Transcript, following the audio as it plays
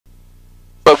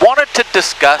I wanted to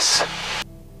discuss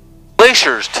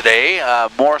glaciers today.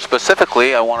 More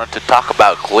specifically, I wanted to talk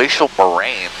about glacial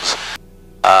moraines.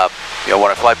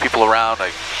 When I fly people around, I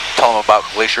tell them about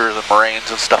glaciers and moraines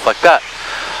and stuff like that.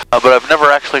 But I've never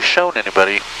actually shown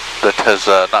anybody that has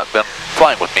not been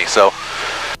flying with me. So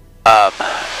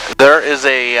there's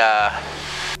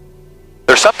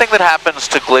something that happens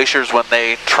to glaciers when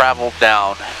they travel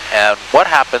down, and what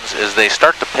happens is they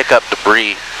start to pick up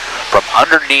debris from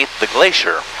underneath the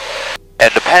glacier.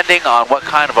 And depending on what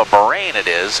kind of a moraine it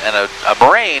is, and a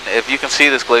moraine, if you can see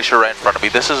this glacier right in front of me,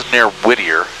 this is near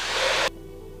Whittier.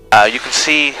 You can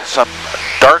see some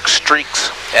dark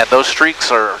streaks, and those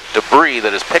streaks are debris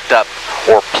that is picked up,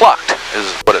 or plucked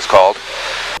is what it's called,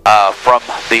 from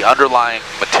the underlying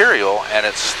material, and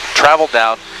it's traveled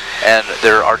down, and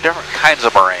there are different kinds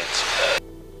of moraines.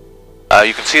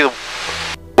 You can see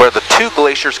where the two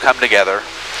glaciers come together.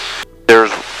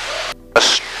 There's a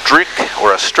streak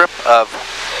or a strip of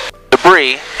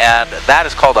debris, and that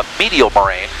is called a medial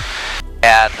moraine,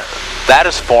 and that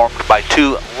is formed by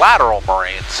two lateral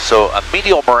moraines. So a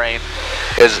medial moraine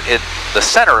is in the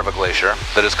center of a glacier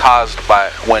that is caused by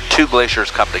when two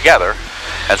glaciers come together,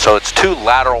 and so it's two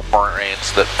lateral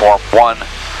moraines that form one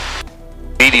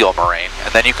medial moraine.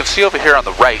 And then you can see over here on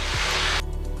the right,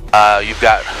 you've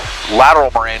got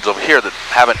lateral moraines over here that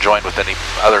haven't joined with any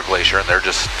other glacier, and they're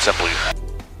just simply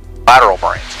lateral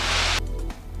moraines.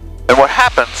 And what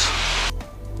happens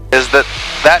is that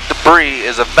that debris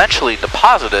is eventually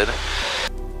deposited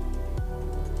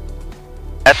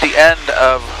at the end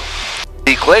of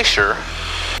the glacier,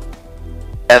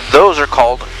 and those are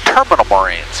called terminal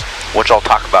moraines, which I'll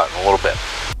talk about in a little bit.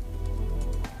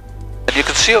 And you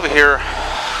can see over here,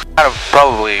 kind of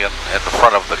probably in the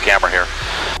front of the camera here,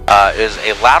 is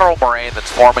a lateral moraine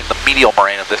that's forming the medial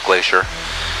moraine of this glacier.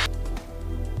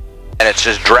 And it's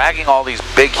just dragging all these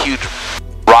big, huge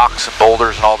rocks and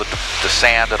boulders and all the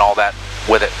sand and all that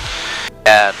with it.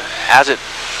 And as it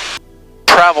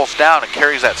travels down, it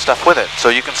carries that stuff with it. So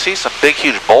you can see some big,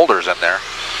 huge boulders in there.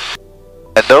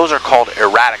 And those are called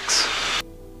erratics.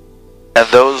 And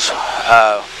those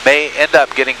may end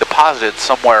up getting deposited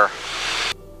somewhere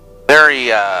very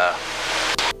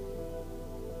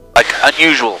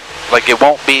unusual. Like it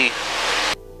won't be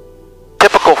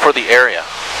typical for the area.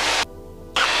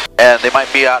 And they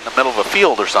might be out in the middle of a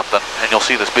field or something, and you'll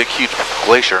see this big, huge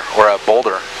glacier or a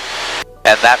boulder,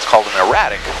 and that's called an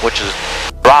erratic, which is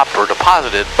dropped or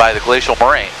deposited by the glacial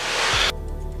moraine.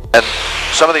 And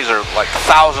some of these are like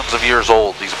thousands of years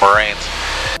old, these moraines.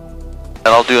 And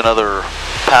I'll do another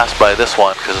pass by this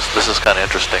one because this is kind of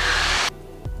interesting.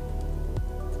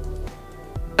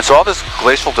 And so all this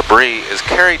glacial debris is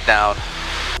carried down,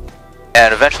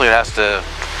 and eventually it has to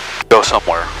go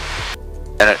somewhere,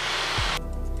 and it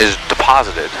is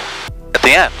deposited at the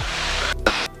end.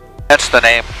 Hence the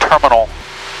name terminal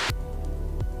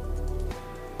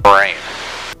moraine.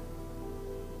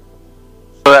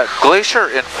 So that glacier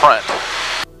in front,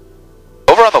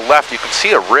 over on the left you can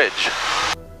see a ridge,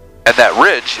 and that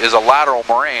ridge is a lateral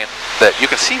moraine that you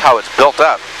can see how it's built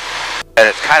up, and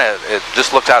it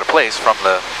just looks out of place from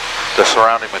the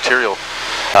surrounding material,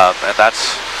 and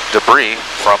that's debris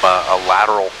from a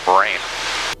lateral moraine.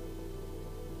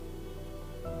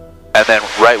 And then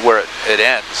right where it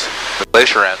ends, the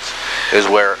glacier ends, is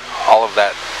where all of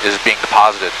that is being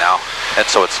deposited now, and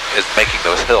so it's making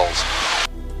those hills.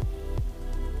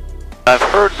 I've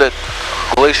heard that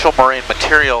glacial moraine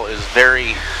material is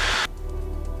very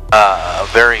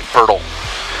fertile.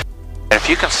 And if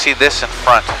you can see this in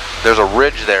front, there's a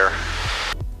ridge there,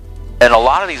 and a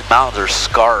lot of these mountains are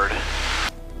scarred.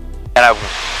 And I'm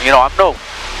no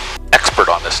expert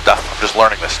on this stuff. I'm just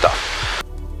learning this stuff.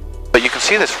 But you can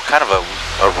see this kind of a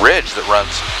ridge that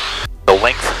runs the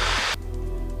length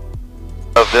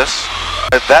of this.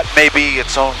 That may be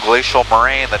its own glacial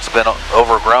moraine that's been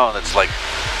overgrown. It's like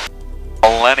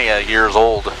millennia years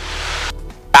old,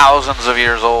 thousands of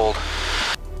years old.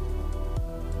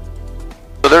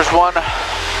 So there's one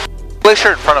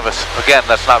glacier in front of us. Again,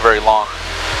 that's not very long,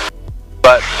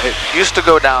 but it used to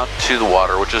go down to the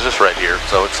water, which is this right here.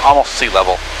 So it's almost sea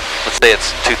level. Let's say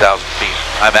it's 2,000 feet.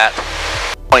 I'm at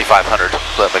 2,500,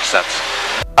 so that makes sense.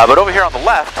 But over here on the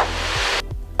left,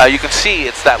 you can see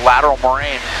it's that lateral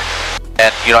moraine,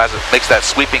 and as it makes that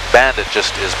sweeping bend, it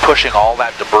just is pushing all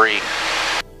that debris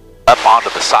up onto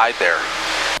the side there.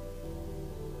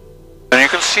 And you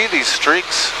can see these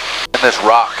streaks in this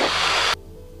rock,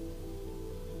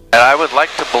 and I would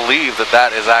like to believe that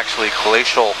that is actually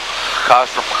glacial,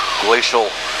 caused from glacial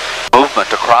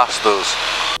movement across those.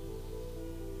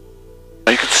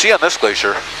 Now you can see on this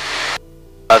glacier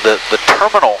the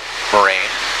terminal moraine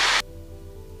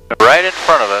right right in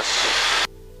front of us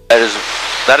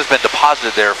that has been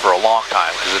deposited there for a long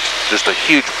time because it's just a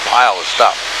huge pile of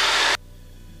stuff.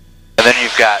 And then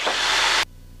you've got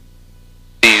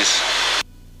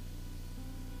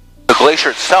the glacier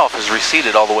itself has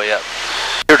receded all the way up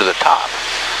here to the top.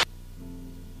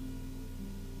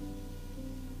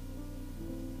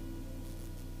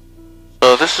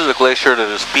 So this is a glacier that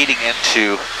is feeding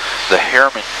into the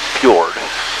Herman Fjord.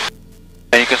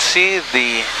 And you can see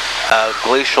the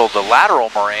the lateral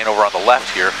moraine over on the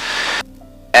left here.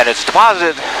 And it's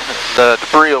deposited the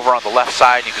debris over on the left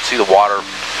side. You can see the water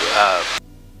kind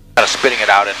of spitting it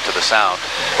out into the sound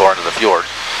or into the fjord.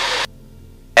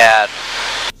 And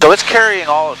so it's carrying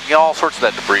all sorts of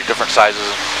that debris, different sizes,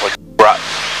 like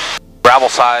gravel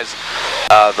size,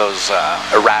 those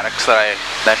erratics that I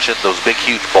mentioned, those big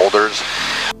huge boulders,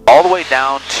 all the way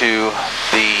down to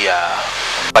the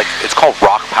it's called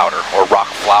rock powder or rock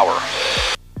flour,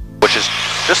 which is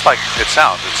just like it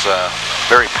sounds. It's a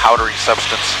very powdery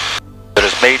substance that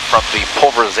is made from the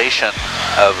pulverization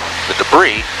of the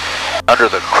debris under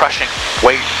the crushing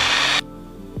weight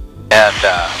and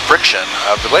friction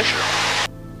of the glacier.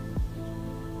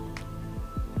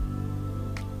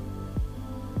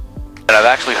 And I've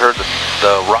actually heard that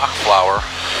the rock flour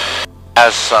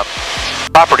has some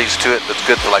properties to it that's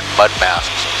good for like mud masks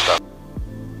and stuff.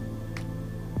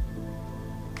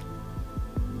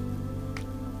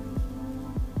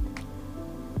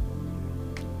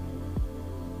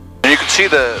 And you can see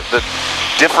the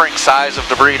differing size of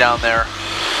debris down there.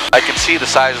 I can see the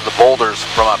size of the boulders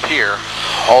from up here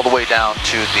all the way down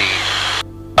to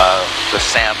the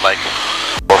sand-like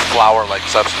or flour-like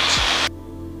substance.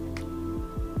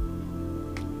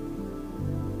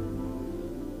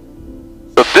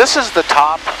 So this is the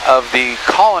top of the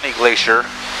Colony Glacier,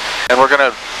 and we're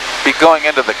going to be going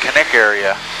into the Knik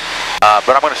area, but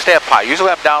I'm going to stay up high.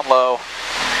 Usually I'm down low,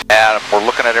 and we're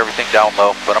looking at everything down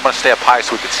low, but I'm going to stay up high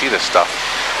so we can see this stuff.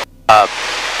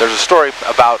 There's a story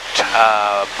about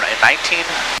in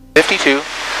 1952,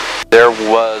 there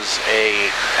was a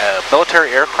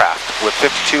military aircraft with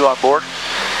 52 on board,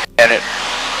 and it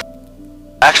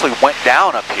actually went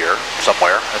down up here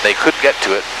somewhere, and they couldn't get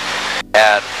to it,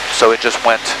 and so it just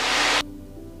went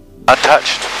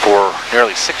untouched for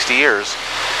nearly 60 years,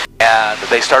 and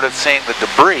they started seeing the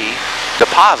debris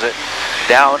deposit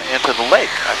down into the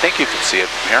lake. I think you can see it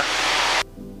from here.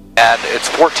 And it's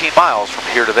 14 miles from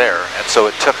here to there, and so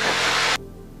it took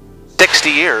 60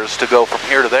 years to go from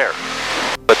here to there.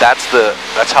 But that's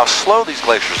how slow these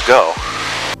glaciers go.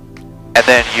 And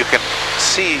then you can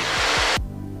see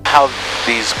how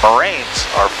these moraines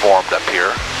are formed up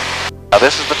here. Now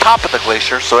this is the top of the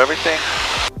glacier, so everything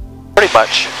pretty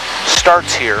much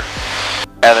starts here,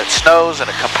 and it snows and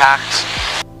it compacts,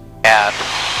 and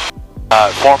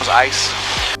it forms ice.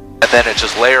 And then it's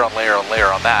just layer on layer on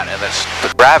layer on that, and the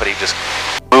gravity just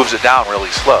moves it down really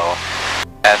slow.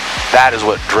 And that is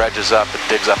what dredges up and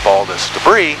digs up all this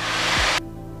debris,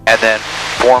 and then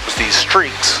forms these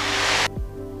streaks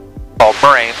called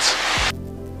moraines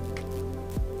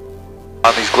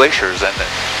on these glaciers, and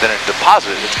then it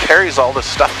deposits, it carries all this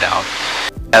stuff down,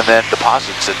 and then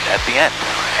deposits it at the end,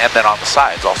 and then on the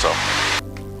sides also.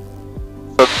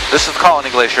 So this is the Colony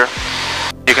Glacier.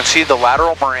 You can see the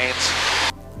lateral moraines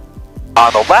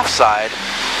on the left side,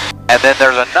 and then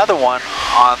there's another one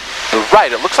on the right.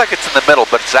 It looks like it's in the middle,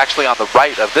 but it's actually on the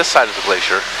right of this side of the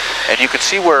glacier, and you can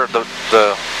see where the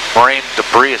moraine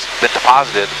debris has been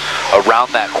deposited around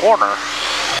that corner.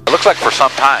 It looks like for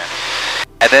some time.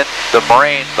 And then the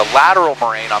lateral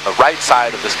moraine on the right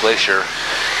side of this glacier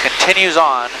continues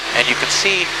on, and you can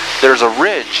see there's a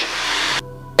ridge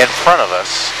in front of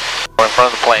us, or in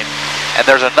front of the plane, and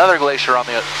there's another glacier on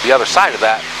the other side of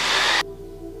that,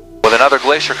 with another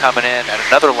glacier coming in and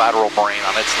another lateral moraine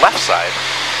on its left side.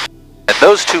 And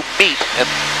those two meet, and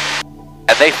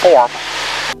they form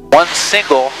one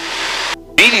single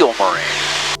medial moraine.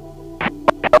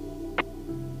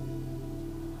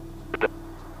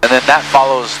 And then that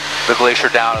follows the glacier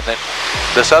down, and then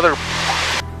this other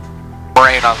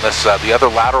moraine on this, the other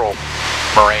lateral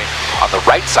moraine on the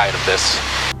right side of this,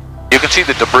 you can see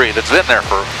the debris that's been there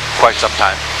for quite some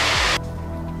time.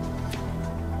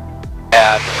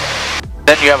 And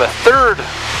then you have a third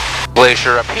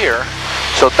glacier up here,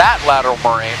 so that lateral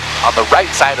moraine on the right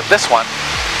side of this one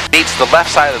meets the left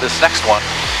side of this next one,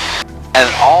 and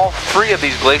all three of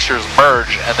these glaciers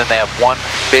merge, and then they have one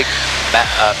big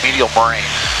medial moraine.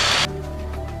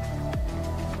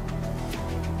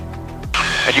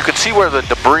 And you can see where the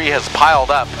debris has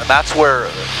piled up, and that's where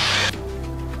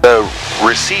the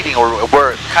receding, or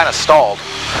where it kind of stalled,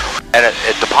 and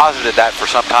it deposited that for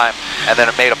some time, and then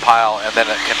it made a pile, and then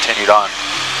it continued on.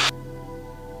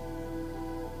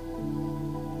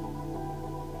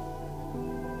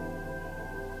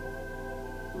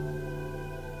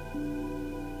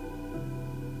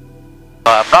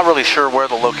 not really sure where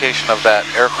the location of that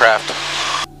aircraft,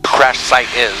 the crash site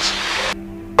is,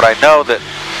 but I know that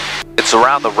it's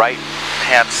around the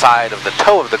right-hand side of the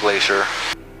toe of the glacier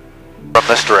from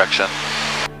this direction,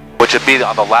 which would be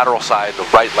on the lateral side, the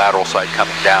right lateral side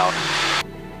coming down.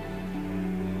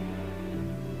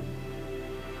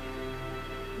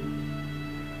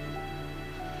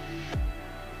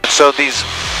 So this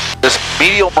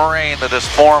medial moraine that is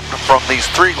formed from these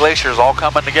three glaciers all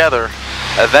coming together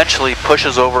eventually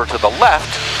pushes over to the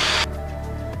left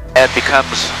and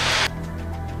becomes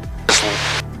this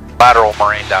lateral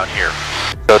moraine down here.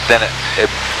 So then it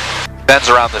bends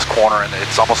around this corner, and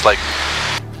it's almost like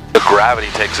the gravity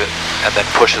takes it and then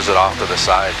pushes it off to the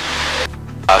side,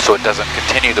 so it doesn't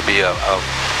continue to be a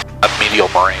medial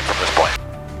moraine from this point.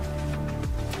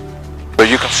 So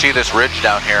you can see this ridge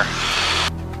down here,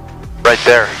 right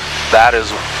there. That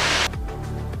is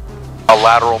a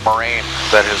lateral moraine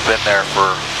that has been there for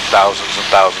thousands and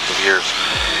thousands of years.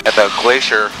 And the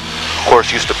glacier, of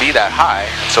course, used to be that high,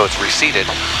 so it's receded,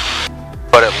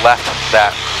 but it left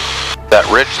that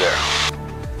ridge there.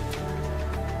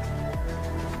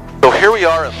 So here we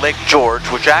are at Lake George,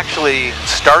 which actually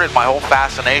started my whole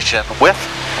fascination with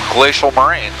glacial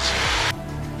moraines,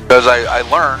 because I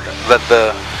learned that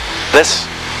this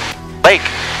lake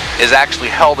is actually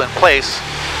held in place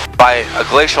by a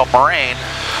glacial moraine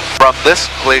from this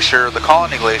glacier, the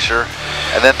Colony Glacier,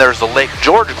 and then there's the Lake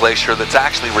George Glacier that's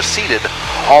actually receded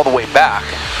all the way back.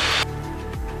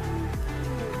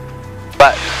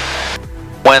 But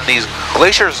when these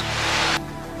glaciers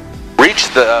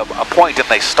reach a point and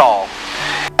they stall,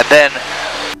 and then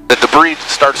the debris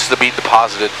starts to be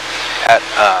deposited at,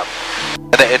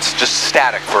 and then it's just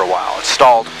static for a while. It's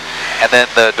stalled, and then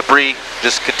the debris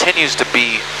just continues to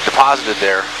be deposited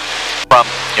there from,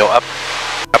 you know, up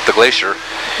the glacier.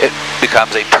 It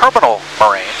becomes a terminal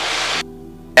moraine,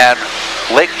 and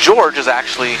Lake George is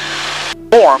actually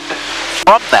formed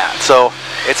from that. So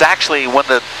it's actually, when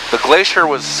the glacier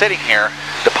was sitting here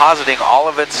depositing all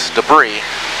of its debris,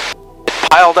 it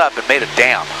piled up and made a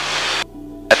dam,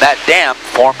 and that dam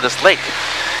formed this lake.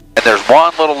 And there's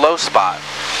one little low spot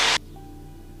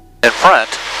in front,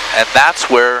 and that's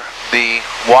where the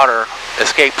water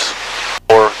escapes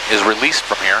or is released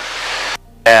from here,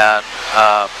 and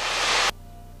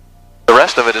the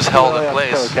rest of it is held in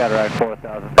place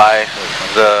by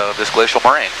this glacial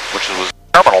moraine, which was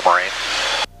a terminal moraine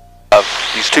of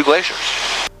these two glaciers.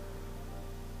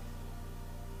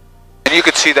 And you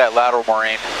can see that lateral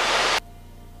moraine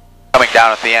coming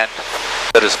down at the end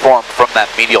that is formed from that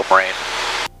medial moraine.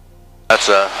 That's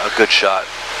a good shot,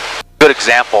 good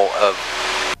example of,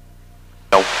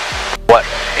 you know, what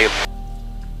a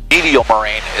medial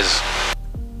moraine is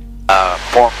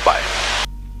formed by.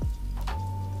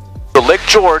 So Lake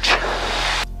George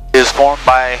is formed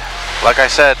by, like I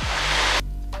said,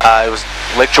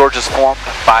 Lake George is formed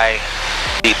by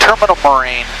the terminal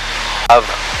moraine of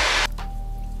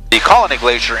the Colony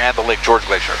Glacier and the Lake George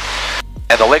Glacier.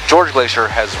 And the Lake George Glacier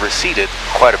has receded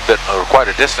quite a bit, or quite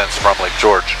a distance from Lake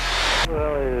George.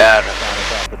 And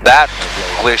that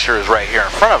glacier is right here in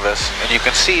front of us, and you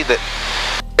can see that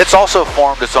it's also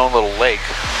formed its own little lake,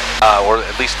 or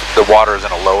at least the water is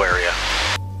in a low area.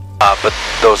 But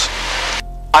those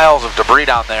piles of debris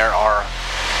down there are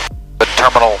the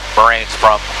terminal moraines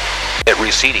from it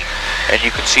receding. And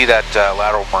you can see that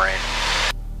lateral moraine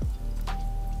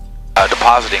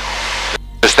depositing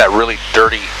just that really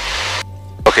dirty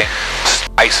looking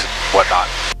ice and whatnot.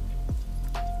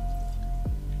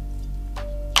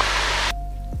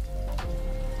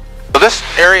 So this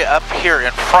area up here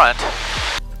in front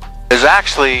is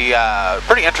actually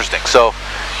pretty interesting. So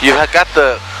you have got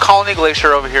the Colony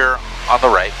Glacier over here on the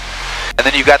right, and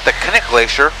then you got the Knik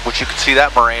Glacier, which you can see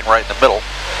that moraine right in the middle,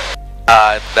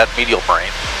 that medial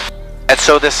moraine. And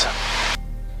so this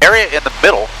area in the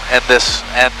middle, and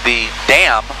the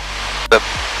dam, the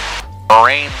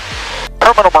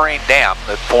terminal moraine dam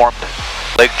that formed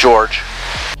Lake George,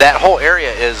 that whole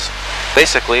area is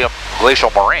basically a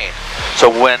glacial moraine. So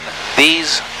when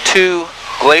these two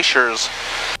glaciers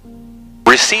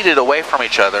receded away from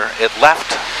each other, it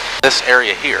left this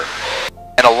area here.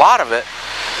 And a lot of it,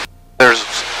 there's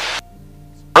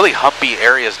really humpy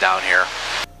areas down here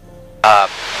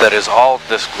that is all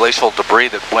this glacial debris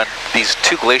that, when these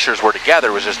two glaciers were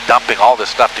together, was just dumping all this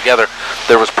stuff together.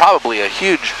 There was probably a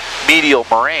huge medial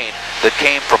moraine that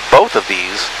came from both of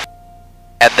these,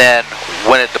 and then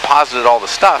when it deposited all the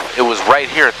stuff, it was right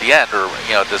here at the end, or,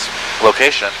 you know, this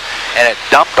location, and it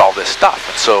dumped all this stuff.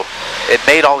 And so it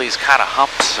made all these kind of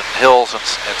humps and hills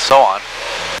and so on,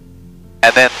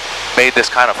 and then made this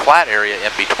kind of flat area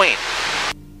in between.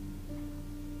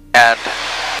 And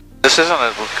this isn't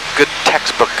a good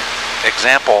textbook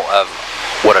example of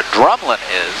what a drumlin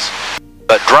is,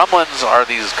 but drumlins are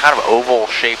these kind of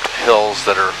oval-shaped hills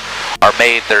that are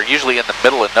made. They're usually in the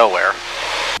middle of nowhere,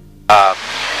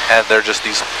 and they're just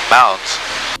these mounds,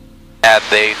 and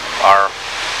they are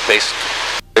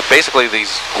basically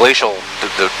these glacial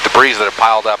debris that have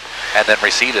piled up and then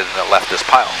receded, and it left this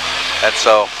pile. And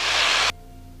so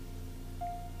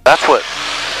that's what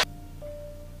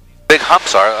big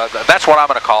humps are. That's what I'm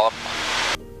going to call them.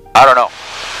 I don't know.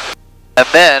 And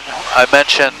then I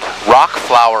mentioned rock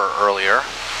flour earlier,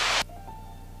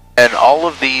 and all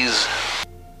of these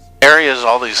areas,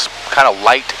 all these kind of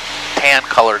light tan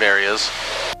colored areas,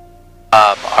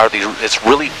 are these. It's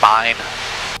really fine,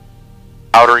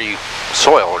 powdery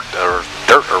soil or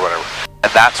dirt or whatever,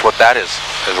 and that's what that is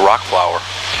rock flour.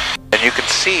 And you can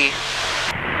see.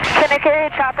 Can I carry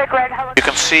traffic red helicopter? You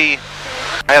can see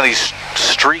kind of these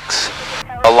streaks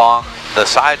along the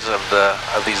sides of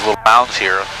these little mounds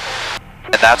here,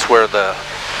 and that's where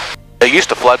it used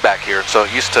to flood back here. So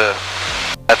it used to,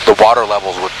 the water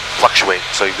levels would fluctuate.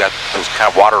 So you've got those kind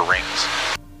of water rings,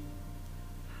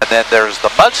 and then there's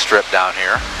the mud strip down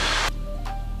here,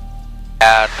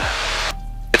 and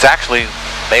it's actually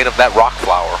made of that rock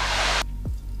flour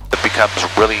that becomes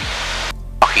really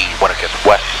mucky when it gets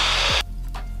wet.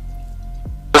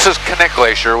 This is Knik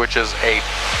Glacier, which is a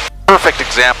perfect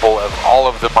example of all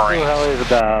of the moraines. Is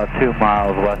about 2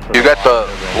 miles west of You got the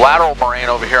lateral moraine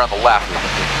over here on the left,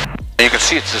 and you can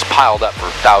see it's just piled up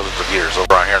for thousands of years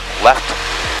over on here on the left.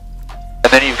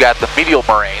 And then you've got the medial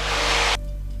moraine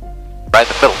right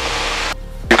in the middle.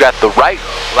 You've got the right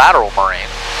lateral moraine,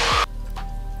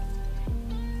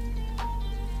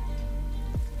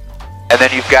 and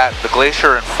then you've got the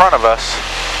glacier in front of us,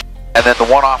 and then the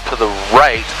one off to the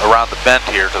right, around the bend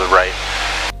here to the right,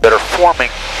 that are forming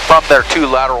from their two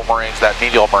lateral moraines, that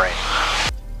medial moraine.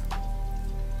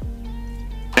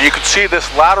 And you can see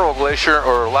this lateral glacier,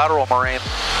 or lateral moraine,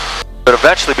 that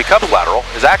eventually becomes lateral,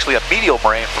 is actually a medial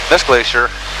moraine from this glacier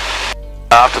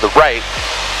off to the right,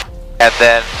 and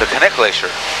then the Knik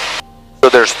Glacier. So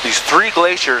there's these three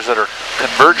glaciers that are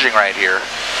converging right here.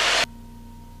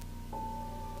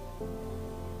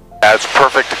 That's a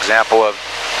perfect example of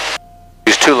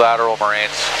these two lateral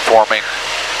moraines forming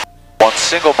one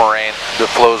single moraine that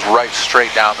flows right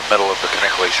straight down the middle of the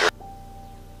Knik Glacier.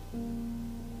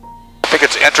 I think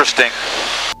it's interesting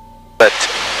that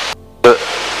the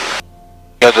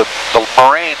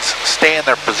moraines stay in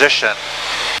their position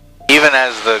even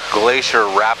as the glacier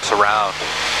wraps around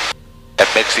and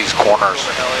makes these corners.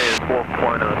 LA is 4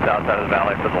 point on the south side of the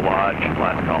valley for the lodge,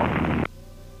 last call.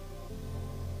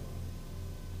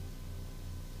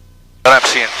 And I'm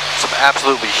seeing some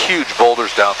absolutely huge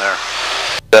boulders down there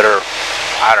that are,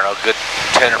 I don't know, good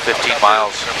 10 or 15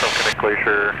 miles from Knik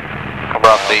Glacier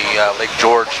from the Lake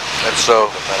George. And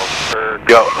so,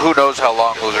 you know, who knows how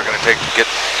long those are going to take to get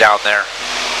down there.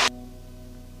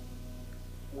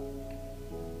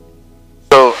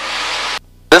 So,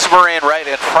 this moraine right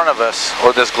in front of us,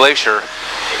 or this glacier,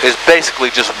 is basically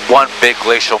just one big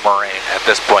glacial moraine at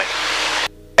this point.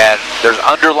 And there's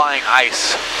underlying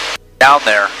ice down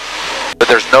there, but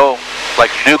there's no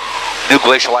like new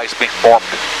glacial ice being formed.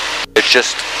 It's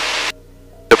just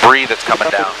debris that's coming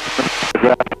down.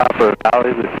 Grasshopper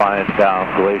Valley, we find down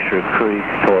Glacier Creek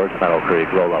towards Meadow Creek,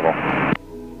 low level.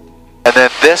 And then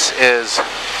this is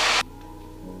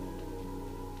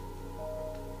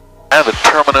kind of the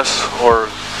terminus, or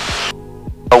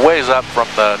a ways up from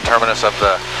the terminus of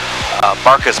the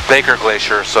Marcus Baker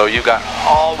Glacier. So you've got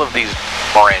all of these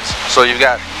moraines. So you've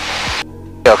got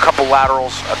a couple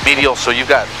laterals, a medial, so you've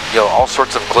got all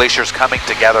sorts of glaciers coming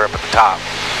together up at the top,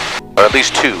 or at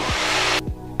least two,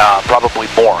 probably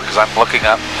more, because I'm looking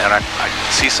up and I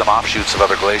can see some offshoots of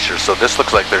other glaciers. So this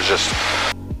looks like there's just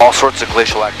all sorts of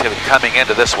glacial activity coming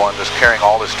into this one, just carrying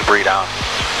all this debris down.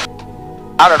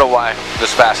 I don't know why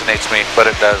this fascinates me, but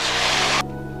it does.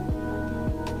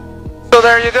 So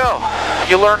there you go.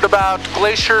 You learned about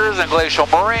glaciers and glacial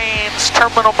moraines,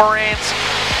 terminal moraines,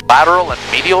 lateral and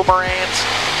medial moraines,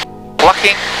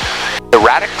 plucking,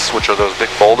 erratics, which are those big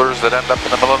boulders that end up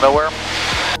in the middle of nowhere,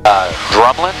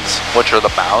 drumlins, which are the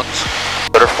mounds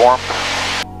that are formed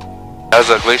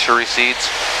as a glacier recedes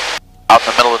out in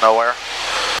the middle of nowhere.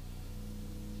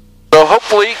 So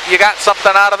hopefully you got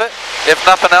something out of it. If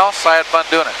nothing else, I had fun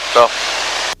doing it. So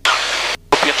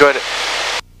hope you enjoyed it.